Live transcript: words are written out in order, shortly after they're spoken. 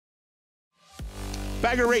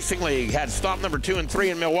Bagger Racing League had stop number 2 and 3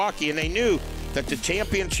 in Milwaukee, and they knew that the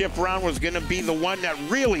championship round was going to be the one that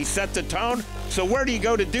really set the tone. So where do you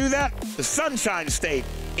go to do that? The Sunshine State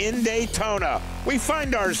in Daytona. We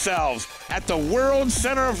find ourselves at the World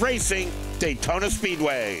Center of Racing, Daytona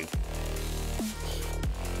Speedway.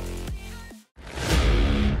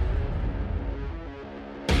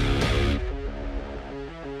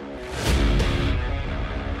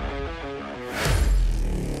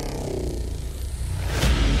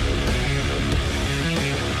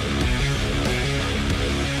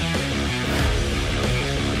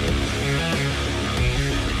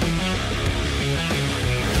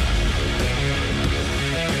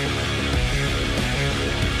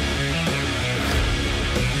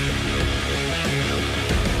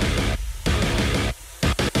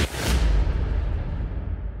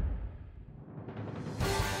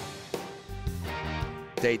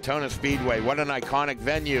 Daytona Speedway, what an iconic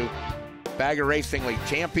venue. Bagger Racing League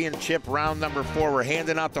Championship round number 4. We're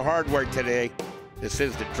handing out the hardware today. This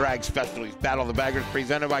is the Drag Specialties Battle of the Baggers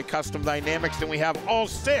presented by Custom Dynamics, and we have all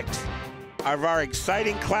 6 of our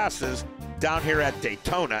exciting classes down here at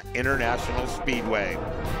Daytona International Speedway.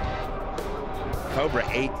 Cobra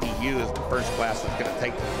ATU is the first class that's going to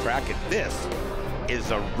take to the track, and this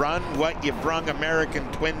is a Run What You Brung American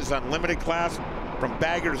Twins Unlimited class. From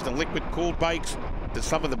baggers to liquid cooled bikes to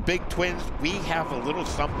some of the big twins, we have a little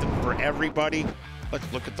something for everybody.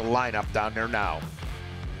 Let's look at the lineup down there now.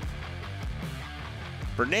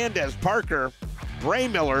 Fernandez, Parker, Bray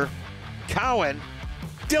Miller, Cowan,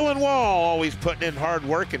 Dylan Wall always putting in hard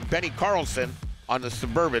work, and Benny Carlson on the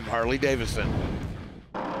Suburban Harley Davidson.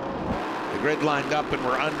 The grid lined up and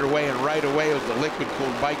we're underway, and right away was the liquid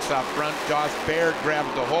cooled bikes out front. Josh Baird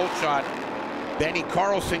grabs the whole shot. Benny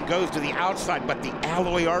Carlson goes to the outside, but the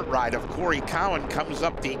alloy art ride of Corey Cowan comes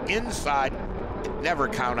up the inside. And never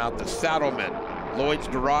count out the Saddleman. Lloyd's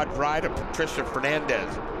Garage ride of Patricia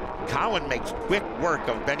Fernandez. Cowan makes quick work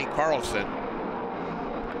of Benny Carlson.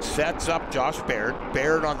 Sets up Josh Baird.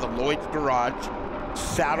 Baird on the Lloyd's Garage.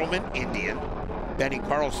 Saddleman Indian. Benny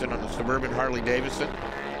Carlson on the Suburban Harley Davidson.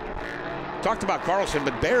 Talked about Carlson,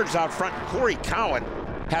 but Baird's out front. And Corey Cowan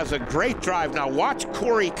has a great drive. Now watch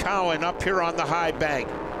Corey Cowan up here on the high bank.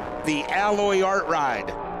 The alloy art ride.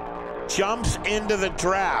 Jumps into the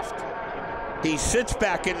draft. He sits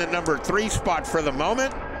back in the number 3 spot for the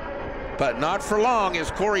moment, but not for long as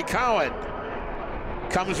Corey Cowan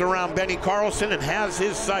comes around Benny Carlson and has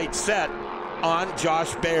his sights set on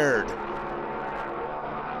Josh Baird.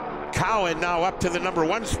 Cowan now up to the number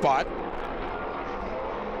 1 spot,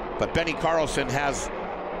 but Benny Carlson has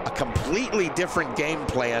a completely different game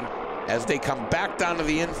plan as they come back down to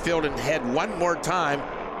the infield and head one more time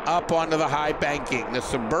up onto the high banking. The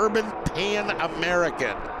Suburban Pan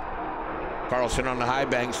American. Carlson on the high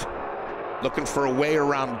banks looking for a way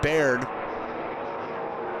around Baird.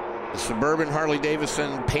 The Suburban Harley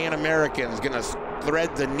Davidson Pan American is going to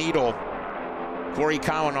thread the needle. Corey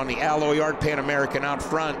Cowan on the alloy art Pan American out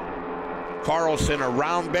front. Carlson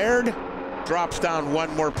around Baird. Drops down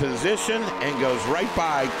one more position and goes right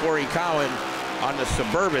by Corey Cowan on the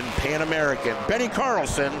Suburban Pan American. Benny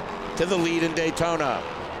Carlson to the lead in Daytona.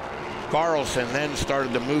 Carlson then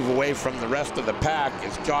started to move away from the rest of the pack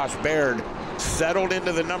as Josh Baird settled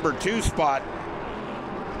into the number 2 spot.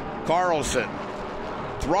 Carlson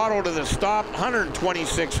throttle to the stop,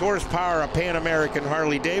 126 horsepower, a Pan American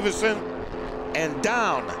Harley Davidson, and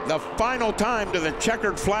down the final time to the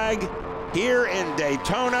checkered flag here in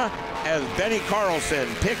Daytona as Benny Carlson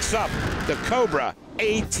picks up the Cobra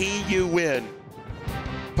ATU win.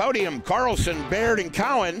 Podium, Carlson, Baird, and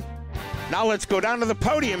Cowan. Now let's go down to the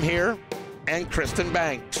podium here and Kristen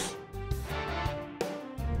Banks.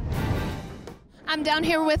 I'm down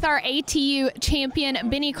here with our ATU champion,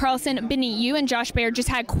 Benny Carlson. Benny, you and Josh Baird just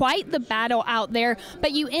had quite the battle out there,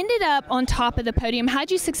 but you ended up on top of the podium.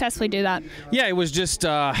 How'd you successfully do that? Yeah, it was just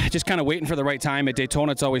kind of waiting for the right time. At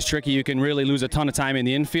Daytona, it's always tricky. You can really lose a ton of time in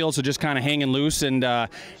the infield, so just kind of hanging loose and,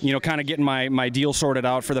 kind of getting my deal sorted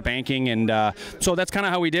out for the banking. And so that's kind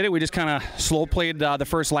of how we did it. We just kind of slow played the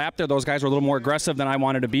first lap there. Those guys were a little more aggressive than I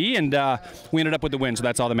wanted to be, and we ended up with the win, so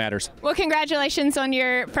that's all that matters. Well, congratulations on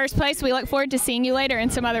your first place. We look forward to seeing you later in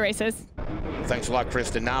some other races. Thanks a lot,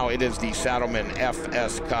 Kristen. Now it is the Saddleman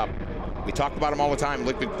FS Cup. We talk about them all the time,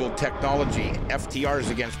 liquid cooled technology, FTRs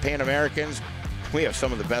against Pan Americans. We have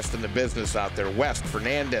some of the best in the business out there. West,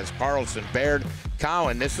 Fernandez, Carlson, Baird,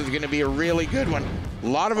 Cowan. This is going to be a really good one. A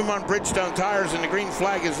lot of them on Bridgestone tires, and the green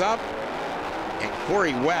flag is up. And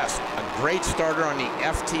Corey West, a great starter on the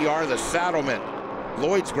FTR, the Saddleman.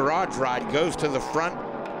 Lloyd's Garage ride goes to the front.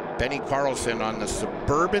 Benny Carlson on the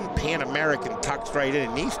Suburban Pan American tucks right in,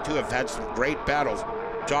 and these two have had some great battles.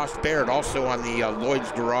 Josh Baird also on the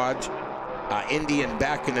Lloyd's Garage. Indian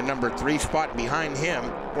back in the number 3 spot. Behind him,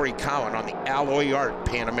 Corey Cowan on the Alloy Art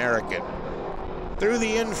Pan American. Through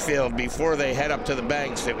the infield before they head up to the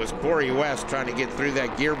banks, it was Corey West trying to get through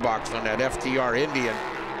that gearbox on that FTR Indian,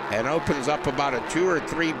 and opens up about a 2 or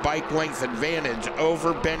 3 bike length advantage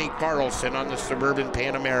over Benny Carlson on the Suburban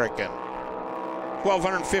Pan American.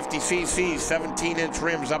 1250 cc, 17-inch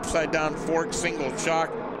rims, upside down fork, single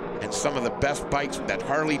shock, and some of the best bikes that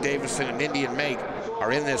Harley Davidson and Indian make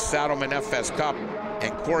are in this Saddlemen FS Cup.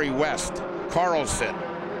 And Corey West, Carlson,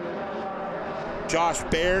 Josh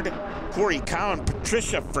Baird, Corey Cowan,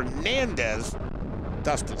 Patricia Fernandez,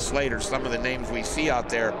 Dustin Slater, some of the names we see out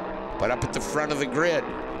there. But up at the front of the grid,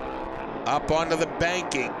 up onto the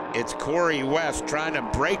banking, it's Corey West trying to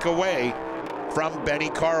break away from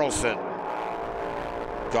Benny Carlson.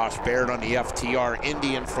 Josh Baird on the FTR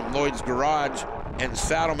Indian from Lloyd's Garage, and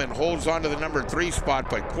Saddlemen holds on to the number 3 spot,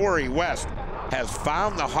 but Corey West has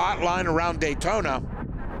found the hot line around Daytona.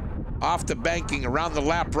 Off the banking, around the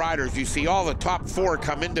lap riders, you see all the top 4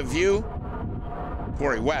 come into view.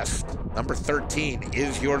 Corey West, number 13,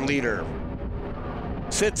 is your leader.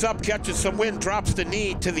 Sits up, catches some wind, drops the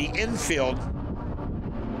knee to the infield.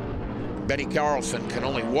 Benny Carlson can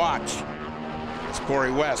only watch as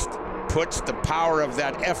Corey West puts the power of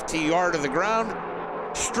that FTR to the ground,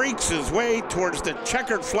 streaks his way towards the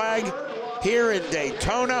checkered flag here in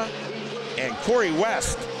Daytona, and Corey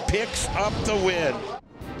West picks up the win.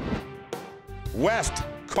 West,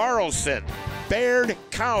 Carlson, Baird,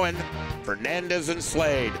 Cowan, Fernandez, and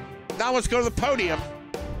Slade. Now let's go to the podium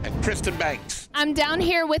and Kristen Banks. I'm down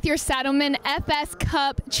here with your Saddlemen FS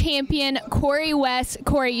Cup champion, Corey West.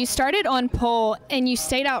 Corey, you started on pole and you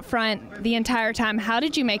stayed out front the entire time. How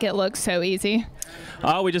did you make it look so easy?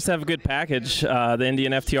 We just have a good package. The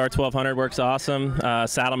Indian FTR 1200 works awesome.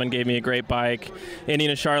 Saddlemen gave me a great bike.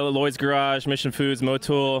 Indian and Charlotte, Lloyd's Garage, Mission Foods,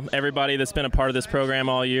 Motul, everybody that's been a part of this program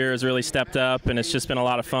all year has really stepped up, and it's just been a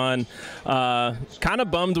lot of fun. Kind of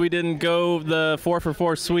bummed we didn't go the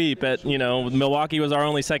 4-for-4 sweep at, Milwaukee was our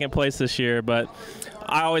only second place this year, but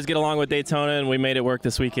I always get along with Daytona, and we made it work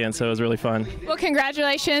this weekend, so it was really fun. Well,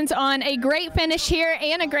 congratulations on a great finish here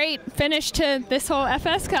and a great finish to this whole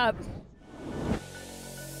FS Cup.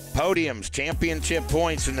 Podiums, championship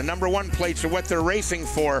points, and the number 1 plates are what they're racing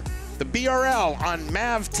for. The BRL on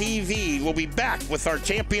MAVTV. We'll be back with our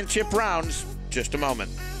championship rounds in just a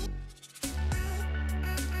moment.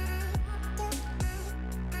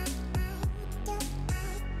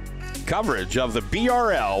 Coverage of the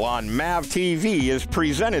BRL on MAVTV is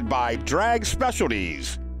presented by Drag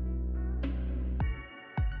Specialties,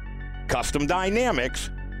 Custom Dynamics,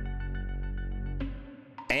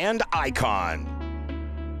 and Icon.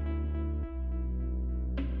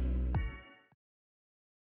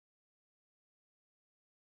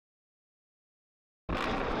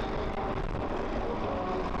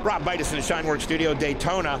 Rob Bitus in the Shineworks Studio,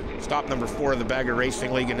 Daytona, stop number 4 of the Bagger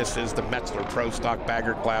Racing League, and this is the Metzler Pro Stock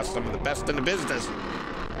Bagger class, some of the best in the business.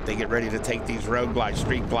 They get ready to take these road glides,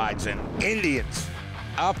 street glides, and Indians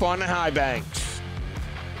up on the high banks.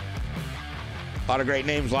 A lot of great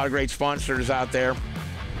names, a lot of great sponsors out there.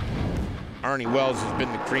 Arnie Wells has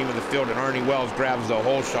been the cream of the field, and Arnie Wells grabs the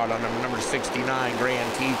hole shot on number 69,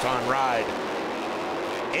 Grand Teton Ride.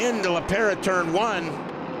 Into La Para Turn 1.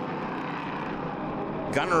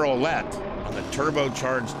 Gunnar Olette on the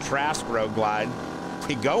turbocharged Trask Road Glide.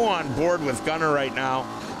 We go on board with Gunnar right now.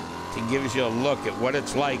 He gives you a look at what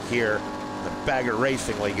it's like here in the Bagger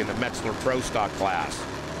Racing League in the Metzler Pro Stock class.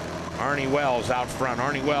 Arnie Wells out front.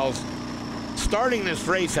 Arnie Wells starting this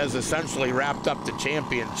race has essentially wrapped up the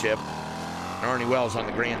championship. And Arnie Wells on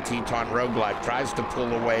the Grand Teton Road Glide tries to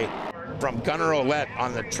pull away from Gunnar Olette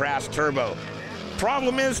on the Trask Turbo.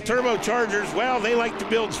 Problem is, turbochargers, well, they like to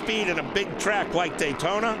build speed in a big track like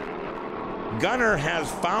Daytona. Gunnar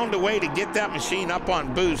has found a way to get that machine up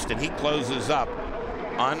on boost, and he closes up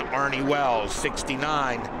on Arnie Wells,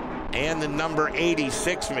 69, and the number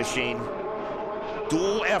 86 machine.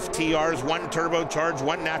 Dual FTRs, 1 turbocharged,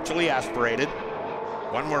 1 naturally aspirated.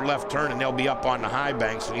 1 more left turn, and they'll be up on the high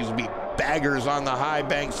banks, and these will be baggers on the high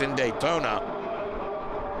banks in Daytona.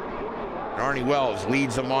 Arnie Wells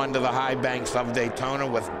leads them onto the high banks of Daytona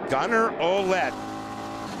with Gunnar Olette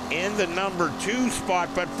in the number 2 spot,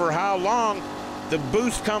 but for how long? The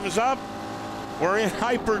boost comes up, we're in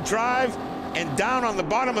hyperdrive, and down on the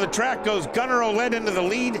bottom of the track goes Gunnar Olette into the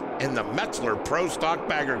lead in the Metzler Pro Stock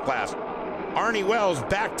Bagger class. Arnie Wells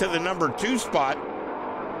back to the number 2 spot,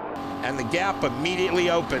 and the gap immediately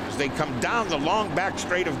opens. They come down the long back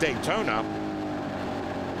straight of Daytona.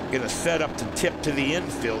 Gonna set up to tip to the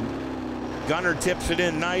infield. Gunner tips it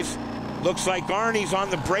in nice. Looks like Arnie's on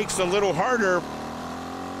the brakes a little harder.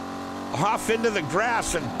 Off into the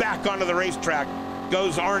grass and back onto the racetrack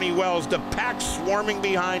goes Arnie Wells. The pack swarming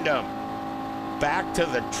behind him. Back to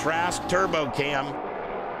the Trask Turbo Cam.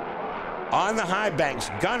 On the high banks,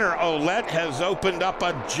 Gunner Olette has opened up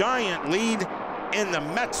a giant lead in the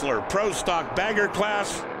Metzler Pro Stock Bagger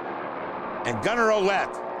class. And Gunner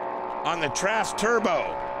Olette on the Trask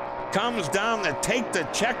Turbo comes down to take the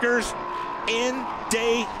checkers in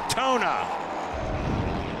Daytona.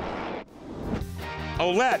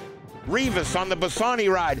 Olette, Rivas on the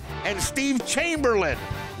Bassani ride, and Steve Chamberlain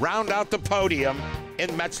round out the podium in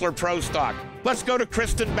Metzler Pro Stock. Let's go to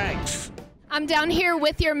Kristen Banks. I'm down here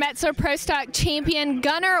with your Metzler Pro Stock champion,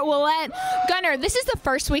 Gunner Ouellette. Gunner, this is the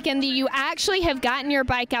first weekend that you actually have gotten your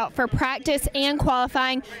bike out for practice and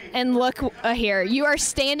qualifying, and look here. You are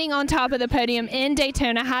standing on top of the podium in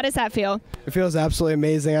Daytona. How does that feel? It feels absolutely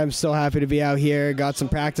amazing. I'm so happy to be out here. Got some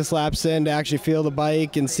practice laps in to actually feel the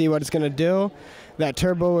bike and see what it's going to do. That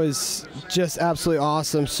turbo is just absolutely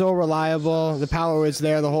awesome, so reliable. The power was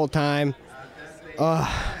there the whole time.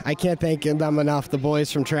 I can't thank them enough, the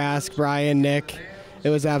boys from Trask, Brian, Nick. It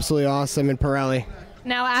was absolutely awesome, and Pirelli.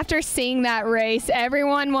 Now, after seeing that race,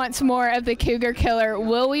 everyone wants more of the Cougar Killer.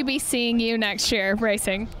 Will we be seeing you next year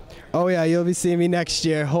racing? Oh, yeah, you'll be seeing me next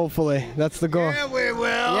year, hopefully. That's the goal. Yeah, we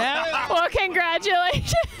will. Yeah. Well,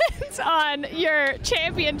 congratulations on your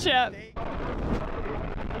championship.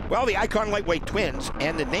 Well, the Icon Lightweight Twins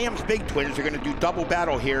and the NAMS Big Twins are going to do double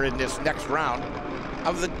battle here in this next round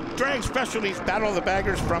of the Drag Specialties Battle of the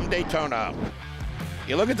Baggers from Daytona.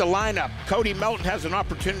 You look at the lineup. Cody Melton has an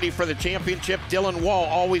opportunity for the championship. Dylan Wall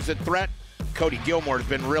always a threat. Cody Gilmore's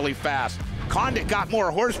been really fast. Condit got more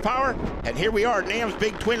horsepower, and here we are. NAMS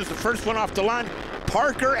Big Twins, the first one off the line.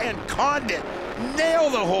 Parker and Condit nail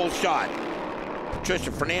the whole shot.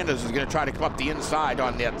 Patricia Fernandez is going to try to come up the inside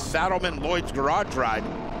on that Saddleman Lloyd's Garage ride,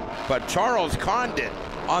 but Charles Condit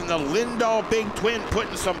on the Lindahl Big Twin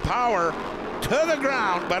putting some power to the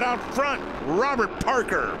ground, but out front, Robert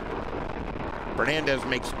Parker. Fernandez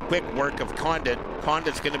makes quick work of Condit.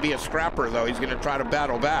 Condit's going to be a scrapper, though. He's going to try to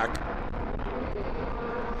battle back.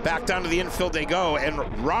 Back down to the infield they go,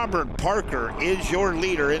 and Robert Parker is your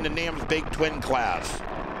leader in the NAMS Big Twin class.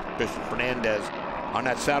 Christian Fernandez on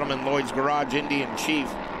that Saddleman Lloyd's Garage Indian Chief.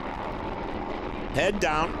 Head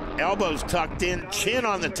down, elbows tucked in, chin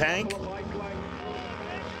on the tank,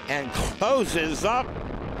 and closes up.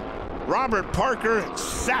 Robert Parker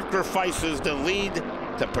sacrifices the lead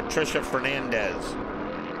to Patricia Fernandez.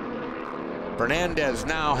 Fernandez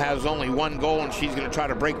now has only one goal, and she's going to try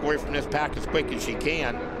to break away from this pack as quick as she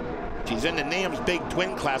can. She's in the NAMS Big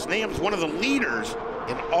Twin class. NAMS one of the leaders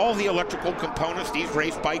in all the electrical components these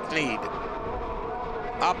race bikes need.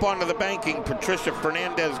 Up onto the banking, Patricia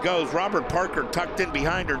Fernandez goes. Robert Parker tucked in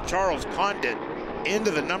behind her. Charles Condit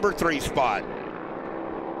into the number 3 spot.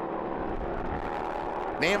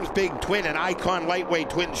 NAMS Big Twin and Icon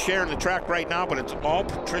Lightweight Twins sharing the track right now, but it's all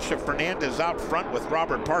Patricia Fernandez out front with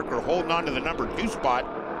Robert Parker holding on to the number 2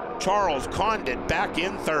 spot. Charles Condit back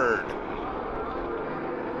in 3rd.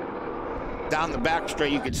 Down the back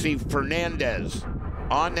straight, you can see Fernandez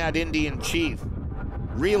on that Indian Chief,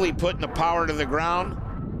 really putting the power to the ground.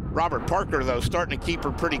 Robert Parker, though, starting to keep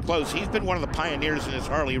her pretty close. He's been one of the pioneers in this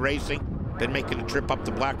Harley racing, been making the trip up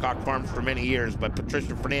to Blackhawk Farms for many years, but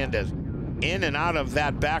Patricia Fernandez in and out of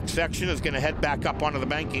that back section is going to head back up onto the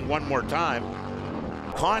banking one more time.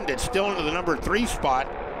 Condit still into the number 3 spot.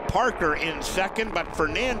 Parker in 2nd, but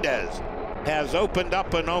Fernandez has opened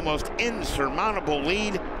up an almost insurmountable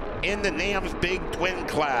lead in the NAMS Big Twin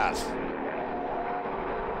class.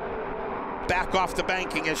 Back off the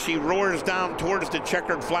banking as she roars down towards the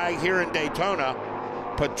checkered flag here in Daytona.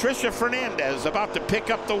 Patricia Fernandez about to pick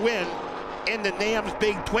up the win in the NAMS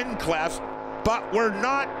Big Twin class. But we're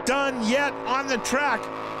not done yet on the track.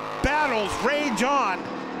 Battles rage on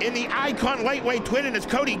in the Icon Lightweight Twin, and it's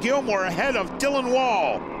Cody Gilmore ahead of Dylan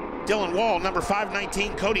Wall. Dylan Wall, number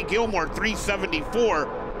 519, Cody Gilmore,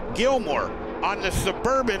 374. Gilmore on the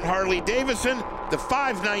Suburban Harley Davidson. The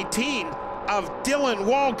 519 of Dylan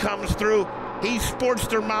Wall comes through. He's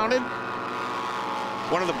Sportster mounted.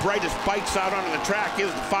 One of the brightest bikes out onto the track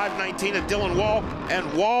is the 519 of Dylan Wall,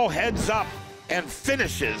 and Wall heads up and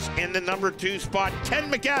finishes in the number 2 spot. Ken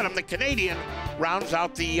McAdam, the Canadian, rounds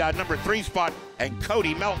out the number 3 spot, and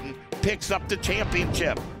Cody Melton picks up the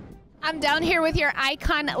championship. I'm down here with your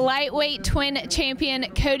Icon Lightweight Twin champion,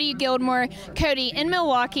 Cody Gilmore. Cody, in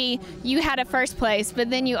Milwaukee, you had a 1st place, but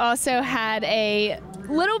then you also had a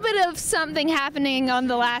little bit of something happening on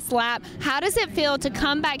the last lap. How does it feel to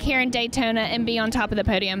come back here in Daytona and be on top of the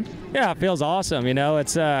podium? Yeah, it feels awesome. You know,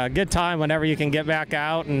 it's a good time whenever you can get back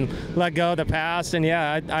out and let go of the past. And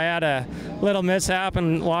yeah, I had a little mishap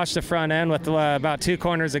and washed the front end with about 2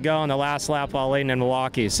 corners ago on the last lap while waiting in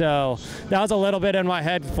Milwaukee. So that was a little bit in my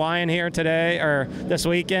head flying here today or this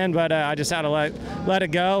weekend, but I just had to let it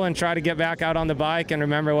go and try to get back out on the bike and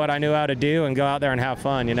remember what I knew how to do and go out there and have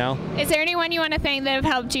fun, you know. Is there anyone you want to thank that have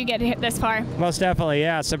helped you get this far? Most definitely,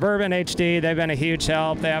 yeah. Suburban HD, they've been a huge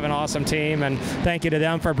help. They have an awesome team, and thank you to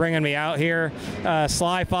them for bringing me out here.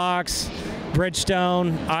 Sly Fox,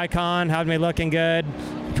 Bridgestone, Icon had me looking good.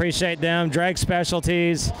 Appreciate them. Drag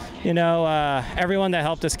Specialties, you know, everyone that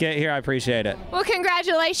helped us get here, I appreciate it. Well,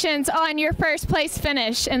 congratulations on your first place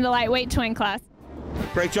finish in the lightweight twin class.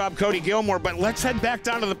 Great job, Cody Gilmore, but let's head back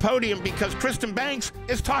down to the podium because Kristen Banks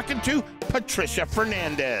is talking to Patricia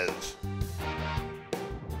Fernandez.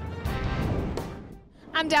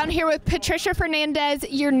 I'm down here with Patricia Fernandez,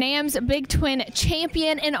 your NAM's Big Twin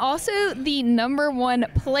champion and also the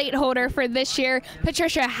 #1 plate holder for this year.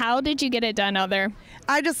 Patricia, how did you get it done out there?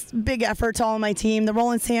 Big effort to all of my team, the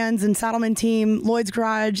Rolling Sands and Saddleman team, Lloyd's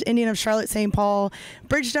Garage, Indian of Charlotte, St. Paul.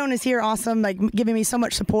 Bridgestone is here, awesome, like giving me so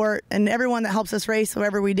much support, and everyone that helps us race,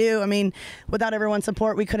 whatever we do. I mean, without everyone's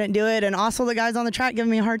support, we couldn't do it. And also the guys on the track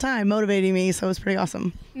giving me a hard time, motivating me, so it's pretty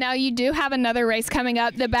awesome. Now you do have another race coming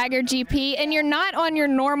up, the Bagger GP, and you're not on your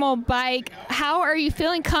normal bike. How are you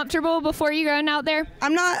feeling comfortable before you going out there?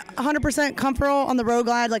 I'm not 100% comfortable on the Road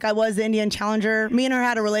Glide like I was the Indian Challenger. Me and her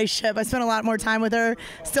had a relationship. I spent a lot more time with her.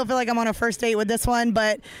 Still feel like I'm on a first date with this one,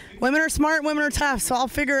 but women are smart, women are tough, so I'll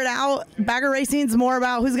figure it out. Bagger racing's more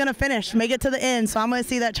about who's going to finish, make it to the end, so I'm going to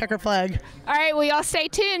see that checker flag. All right, well, y'all stay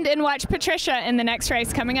tuned and watch Patricia in the next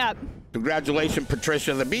race coming up. Congratulations,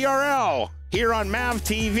 Patricia. The BRL here on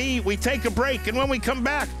MAVTV. We take a break, and when we come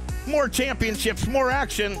back, more championships, more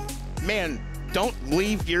action. Man, don't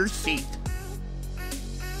leave your seat.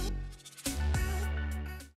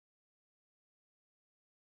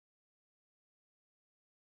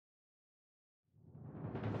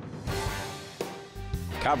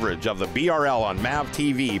 Coverage of the BRL on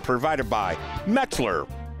MAVTV provided by Metzler,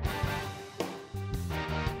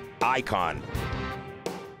 Icon,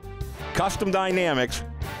 Custom Dynamics,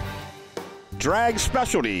 Drag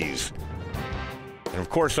Specialties, and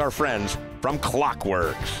of course our friends from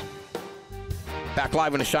Clockworks. Back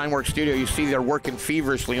live in the Shineworks studio, you see they're working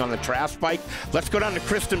feverishly on the Trask bike. Let's go down to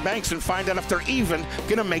Kristen Banks and find out if they're even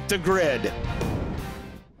gonna make the grid.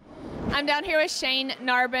 I'm down here with Shane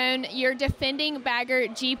Narbone, your defending Bagger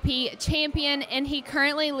GP champion, and he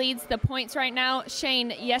currently leads the points right now.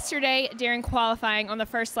 Shane, yesterday during qualifying on the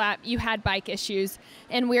first lap, you had bike issues,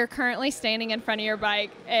 and we're currently standing in front of your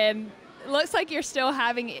bike, and it looks like you're still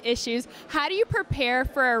having issues. How do you prepare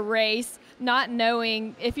for a race not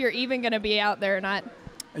knowing if you're even going to be out there or not?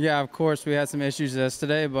 Yeah, of course, we had some issues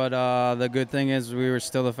yesterday, but the good thing is we were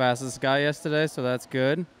still the fastest guy yesterday, so that's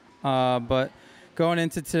good. But going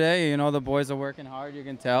into today, you know, the boys are working hard, you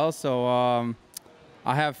can tell. So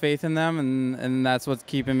I have faith in them, and that's what's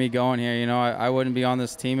keeping me going here. You know, I wouldn't be on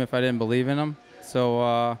this team if I didn't believe in them.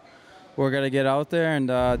 So we're going to get out there and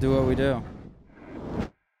do what we do.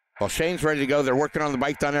 Well, Shane's ready to go. They're working on the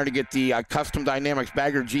bike down there to get the Custom Dynamics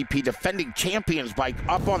Bagger GP defending champions bike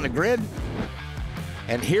up on the grid.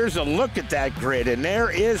 And here's a look at that grid, and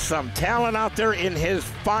there is some talent out there in his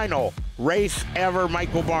final race ever,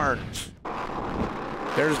 Michael Barnes.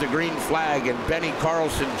 There's the green flag, and Benny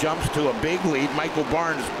Carlson jumps to a big lead. Michael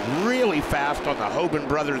Barnes really fast on the Hoban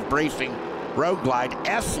Brothers Bracing Road Glide.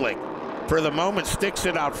 Eslick, for the moment, sticks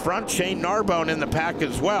it out front. Shane Narbone in the pack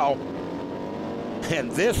as well.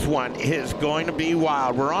 And this one is going to be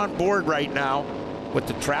wild. We're on board right now with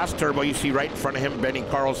the Trask Turbo. You see right in front of him, Benny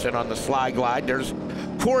Carlson on the Sly Glide. There's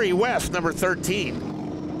Corey West, number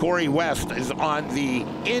 13. Corey West is on the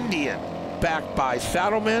Indian, backed by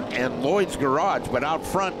Saddleman and Lloyd's Garage, but out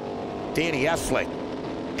front, Danny Eslick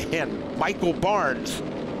and Michael Barnes.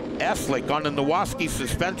 Eslick on the Nowoski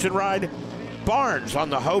suspension ride, Barnes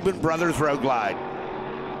on the Hoban Brothers Road Glide.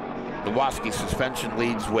 Nowoski suspension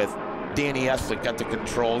leads with Danny Eslick at the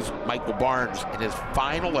controls. Michael Barnes in his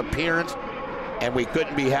final appearance, and we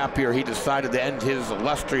couldn't be happier. He decided to end his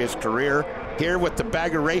illustrious career here with the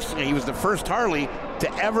Bagger Racing. He was the first Harley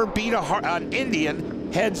to ever beat an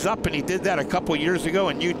Indian heads up, and he did that a couple years ago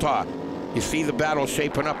in Utah. You see the battle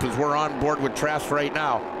shaping up as we're on board with Trask right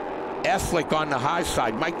now. Eslick on the high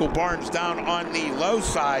side, Michael Barnes down on the low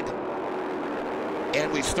side,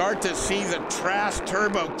 and we start to see the Trask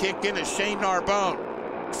Turbo kick in as Shane Narbone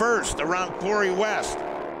first around Corey West.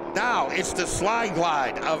 Now it's the Sly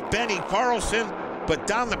Glide of Benny Carlson but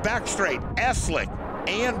down the back straight, Eslick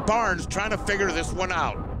and Barnes trying to figure this one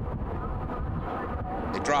out.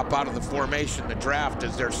 They drop out of the formation, the draft,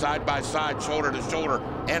 as they're side by side, shoulder to shoulder,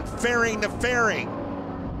 and fairing to fairing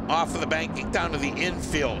off of the banking down to the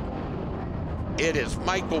infield. It is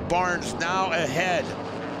Michael Barnes now ahead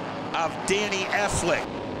of Danny Eslick.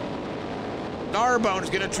 Narbone's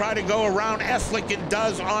gonna try to go around Eslick and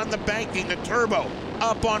does on the banking. The turbo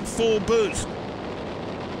up on full boost.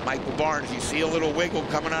 Michael Barnes, you see a little wiggle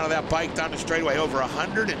coming out of that bike down the straightaway, over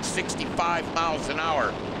 165 miles an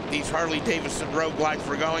hour. These Harley-Davidson road glides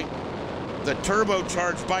were going. The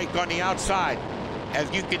turbocharged bike on the outside. As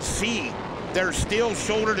you can see, they're still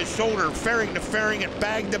shoulder to shoulder, fairing to fairing and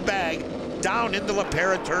bag to bag, down into La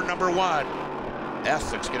Para turn number 1.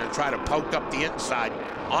 Eslick's gonna try to poke up the inside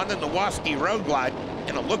on the Nowoski road glide,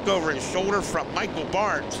 and a look over his shoulder from Michael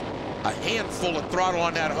Barnes. A handful of throttle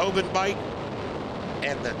on that Hoban bike,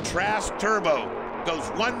 and the Trask Turbo goes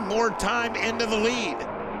one more time into the lead.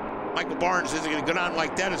 Michael Barnes isn't gonna go down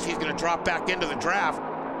like that, as he's gonna drop back into the draft.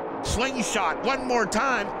 Slingshot one more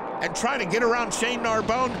time and try to get around Shane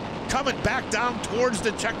Narbone, coming back down towards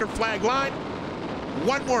the checker flag line.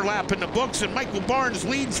 One more lap in the books, and Michael Barnes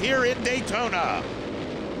leads here in Daytona.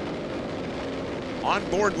 On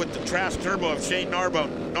board with the Trask Turbo of Shane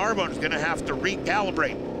Narbone. Narbone's gonna have to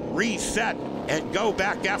recalibrate, reset, and go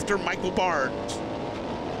back after Michael Barnes.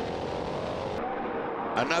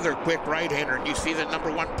 Another quick right-hander, and you see the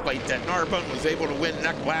number 1 plate that Narbone was able to win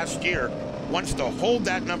neck last year. Wants to hold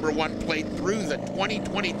that number 1 plate through the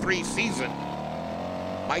 2023 season.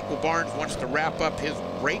 Michael Barnes wants to wrap up his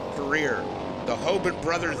great career. The Hoban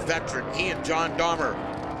brothers veteran, he and John Dahmer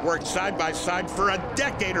worked side by side for a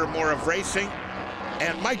decade or more of racing.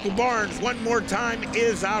 And Michael Barnes, one more time,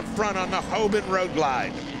 is out front on the Hoban road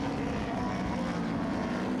glide.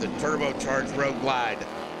 The turbocharged road glide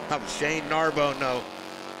of Shane Narbone, though.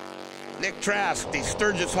 Nick Trask, the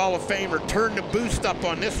Sturgis Hall of Famer, turned the boost up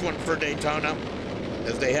on this one for Daytona,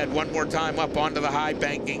 as they head one more time up onto the high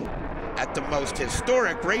banking at the most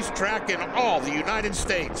historic racetrack in all the United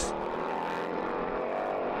States.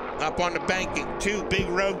 Up on the banking, 2 big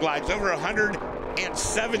road glides, over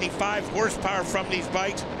 175 horsepower from these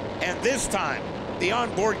bikes, and this time the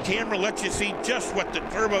onboard camera lets you see just what the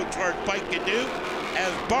turbocharged bike can do.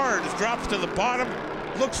 As Barnes drops to the bottom,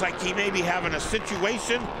 looks like he may be having a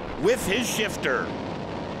situation with his shifter.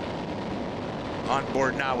 On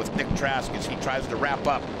board now with Nick Trask as he tries to wrap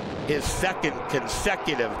up his 2nd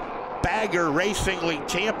consecutive Bagger Racing League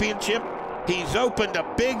championship. He's opened a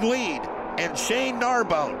big lead, and Shane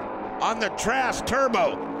Narbone on the Trask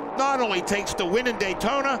Turbo not only takes the win in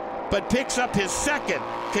Daytona, but picks up his 2nd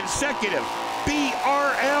consecutive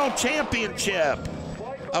BRL championship.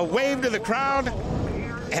 A wave to the crowd,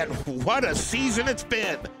 and what a season it's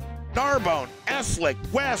been. Narbone, Eslick,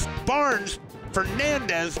 West, Barnes,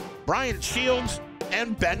 Fernandez, Brian Shields,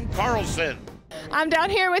 and Ben Carlson. I'm down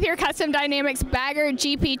here with your Custom Dynamics Bagger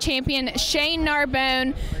GP champion, Shane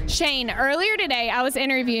Narbone. Shane, earlier today I was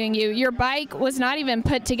interviewing you. Your bike was not even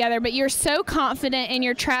put together, but you're so confident in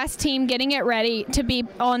your Trask team getting it ready to be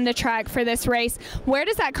on the track for this race. Where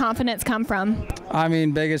does that confidence come from? I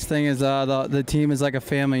mean, biggest thing is the team is like a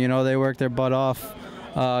family. You know, they work their butt off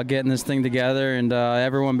getting this thing together, and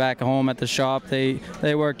everyone back home at the shop, they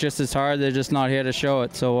work just as hard. They're just not here to show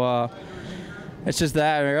it. So it's just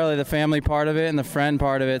that, really, the family part of it and the friend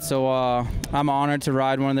part of it. So I'm honored to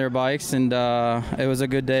ride one of their bikes, and it was a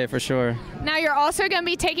good day for sure. Now you're also going to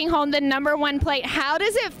be taking home the number 1 plate. How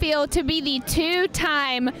does it feel to be the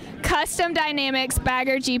 2-time Custom Dynamics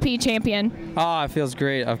Bagger GP champion? Oh, it feels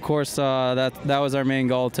great. Of course, that was our main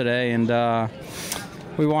goal today, and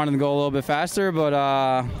we wanted to go a little bit faster, but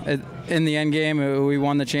in the end game, we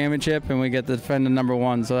won the championship, and we get to defend the number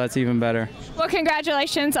 1, so that's even better. Well,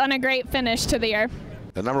 congratulations on a great finish to the year.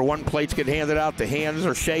 The number 1 plates get handed out. The hands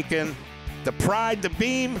are shaking. The pride, the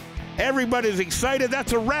beam, everybody's excited.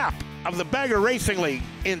 That's a wrap of the Bagger Racing League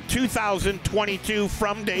in 2022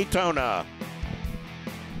 from Daytona.